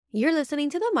You're listening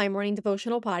to the My Morning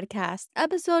Devotional Podcast,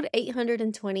 episode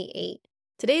 828.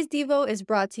 Today's Devo is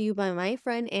brought to you by my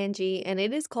friend Angie, and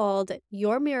it is called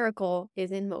Your Miracle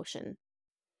is in Motion.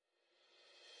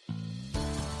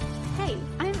 Hey,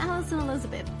 I'm Allison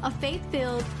Elizabeth, a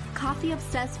faith-filled,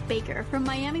 coffee-obsessed baker from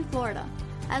Miami, Florida.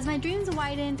 As my dreams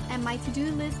widened and my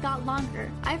to-do list got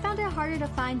longer, I found it harder to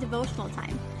find devotional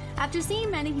time. After seeing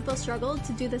many people struggle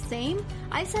to do the same,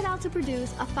 I set out to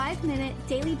produce a 5-minute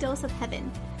daily dose of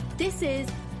heaven. This is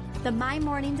the My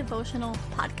Morning Devotional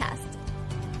Podcast.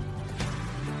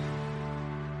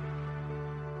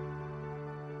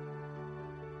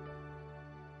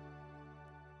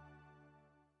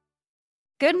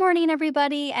 Good morning,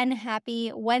 everybody, and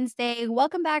happy Wednesday.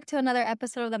 Welcome back to another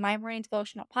episode of the My Morning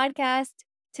Devotional Podcast.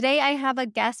 Today, I have a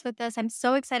guest with us I'm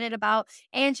so excited about,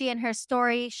 Angie and her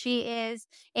story. She is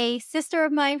a sister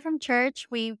of mine from church.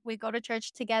 We go to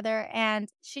church together, and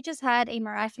she just had a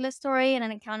miraculous story and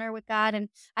an encounter with God, and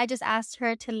I just asked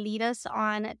her to lead us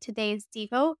on today's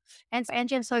Devo. And so,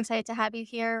 Angie, I'm so excited to have you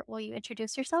here. Will you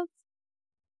introduce yourself?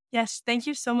 Yes, thank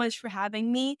you so much for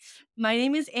having me. My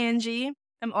name is Angie.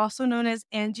 I'm also known as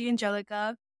Angie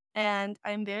Angelica, and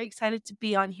I'm very excited to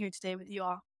be on here today with you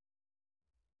all.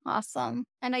 Awesome.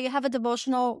 I know you have a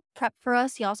devotional prep for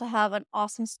us. You also have an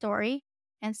awesome story.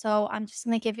 And so I'm just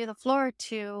going to give you the floor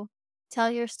to tell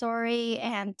your story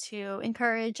and to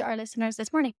encourage our listeners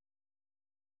this morning.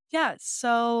 Yeah,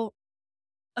 so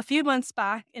a few months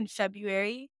back in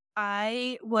February,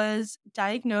 I was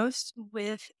diagnosed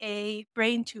with a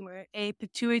brain tumor, a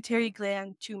pituitary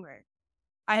gland tumor.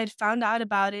 I had found out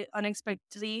about it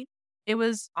unexpectedly. It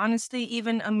was honestly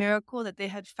even a miracle that they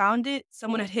had found it.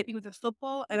 Someone had hit me with a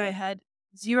football and I had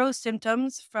zero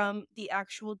symptoms from the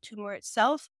actual tumor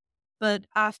itself. But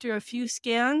after a few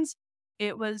scans,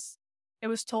 it was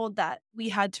told that we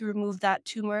had to remove that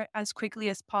tumor as quickly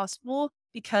as possible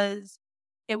because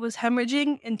it was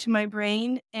hemorrhaging into my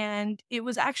brain and it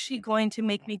was actually going to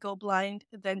make me go blind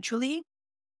eventually.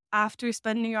 After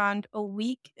spending around a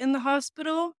week in the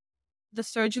hospital, the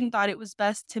surgeon thought it was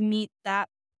best to meet that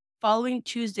following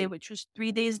Tuesday, which was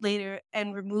 3 days later,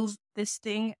 and remove this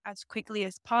thing as quickly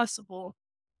as possible.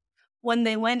 When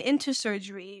they went into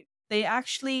surgery, they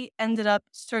actually ended up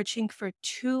searching for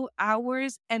 2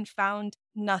 hours and found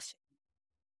nothing.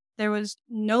 There was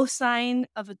no sign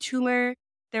of a tumor.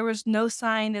 There was no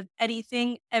sign of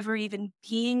anything ever even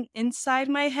being inside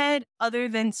my head other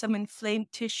than some inflamed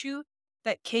tissue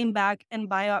that came back and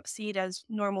biopsied as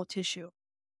normal tissue.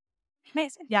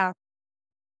 Amazing. Yeah.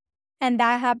 And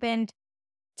that happened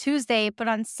Tuesday, but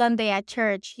on Sunday at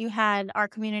church, you had our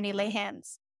community lay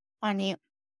hands on you.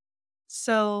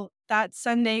 So that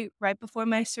Sunday, right before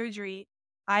my surgery,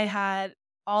 I had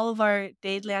all of our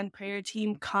Dadeland prayer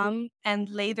team come and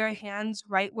lay their hands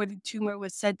right where the tumor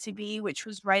was said to be, which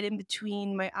was right in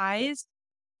between my eyes.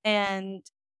 And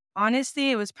honestly,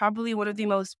 it was probably one of the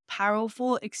most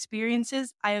powerful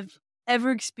experiences I have ever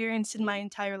experienced in my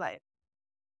entire life.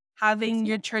 Having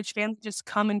your church family just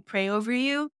come and pray over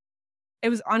you, it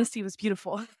was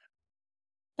beautiful.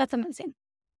 That's amazing.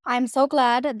 I'm so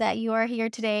glad that you are here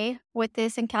today with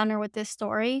this encounter, with this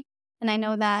story. And I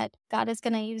know that God is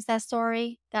going to use that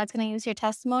story. God's going to use your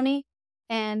testimony.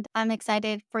 And I'm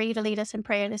excited for you to lead us in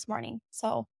prayer this morning.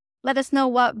 So let us know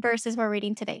what verses we're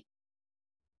reading today.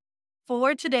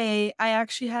 For today, I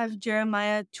actually have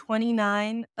Jeremiah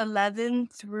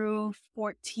 29:11 through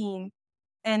 14.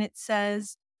 And it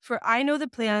says, "For I know the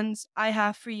plans I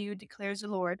have for you, declares the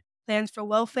Lord, plans for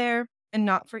welfare and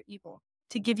not for evil,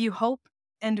 to give you hope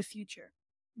and a future.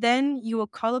 Then you will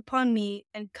call upon me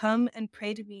and come and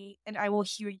pray to me, and I will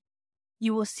hear you.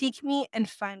 You will seek me and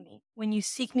find me when you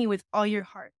seek me with all your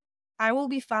heart. I will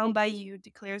be found by you,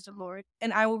 declares the Lord,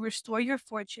 and I will restore your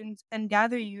fortunes and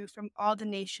gather you from all the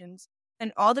nations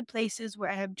and all the places where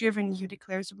I have driven you,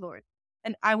 declares the Lord.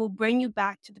 And I will bring you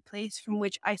back to the place from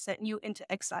which I sent you into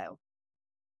exile."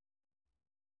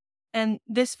 And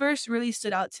this verse really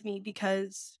stood out to me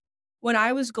because when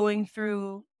I was going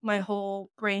through my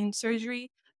whole brain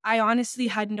surgery, I honestly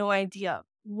had no idea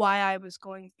why I was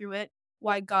going through it,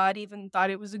 why God even thought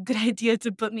it was a good idea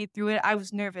to put me through it. I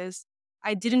was nervous.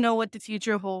 I didn't know what the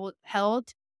future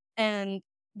held. And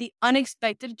the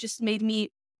unexpected just made me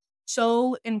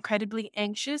so incredibly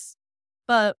anxious.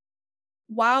 But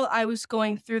while I was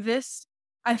going through this,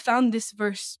 I found this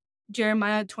verse,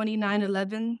 Jeremiah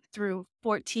 29:11 through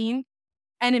 14,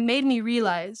 and it made me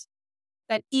realize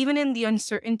that even in the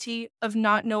uncertainty of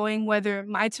not knowing whether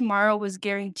my tomorrow was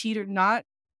guaranteed or not,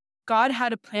 God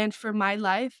had a plan for my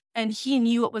life, and He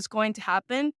knew what was going to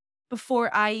happen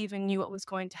before I even knew what was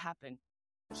going to happen.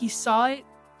 He saw it,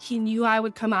 He knew I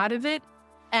would come out of it,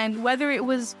 And whether it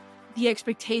was the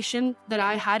expectation that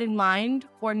I had in mind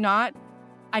or not,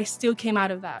 I still came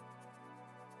out of that.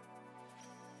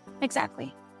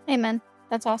 Exactly. Amen.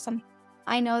 That's awesome.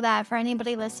 I know that for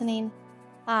anybody listening,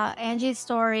 Angie's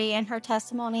story and her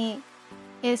testimony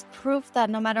is proof that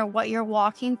no matter what you're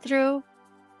walking through,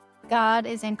 God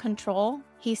is in control.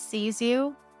 He sees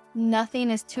you. Nothing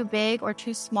is too big or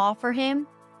too small for him.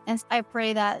 And I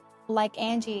pray that, like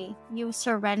Angie, you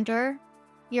surrender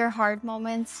your hard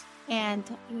moments and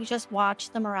you just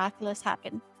watch the miraculous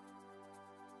happen.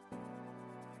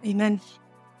 Amen.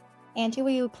 Angie, will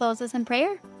you close us in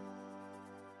prayer?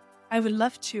 I would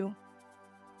love to.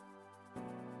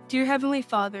 Dear Heavenly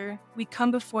Father, we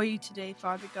come before you today,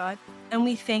 Father God, and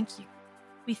we thank you.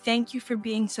 We thank you for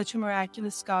being such a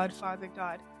miraculous God, Father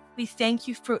God. We thank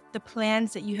you for the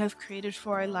plans that you have created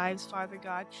for our lives, Father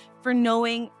God, for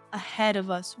knowing ahead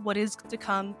of us what is to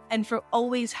come, and for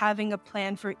always having a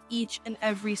plan for each and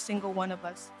every single one of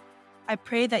us. I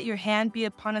pray that your hand be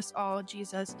upon us all,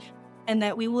 Jesus, and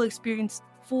that we will experience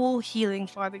full healing,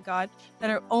 Father God, that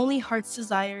our only heart's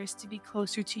desire is to be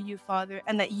closer to you, Father,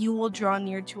 and that you will draw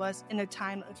near to us in a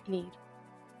time of need.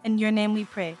 In your name we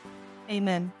pray.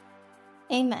 Amen.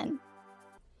 Amen.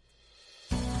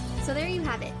 So there you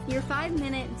have it, your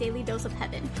 5-minute daily dose of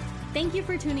heaven. Thank you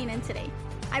for tuning in today.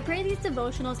 I pray these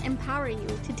devotionals empower you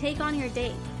to take on your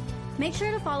day. Make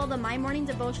sure to follow the My Morning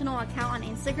Devotional account on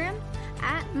Instagram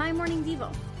at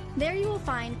MyMorningDevo. There you will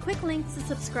find quick links to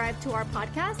subscribe to our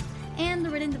podcast and the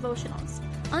written devotionals.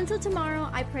 Until tomorrow,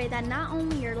 I pray that not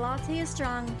only your latte is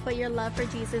strong, but your love for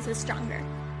Jesus is stronger.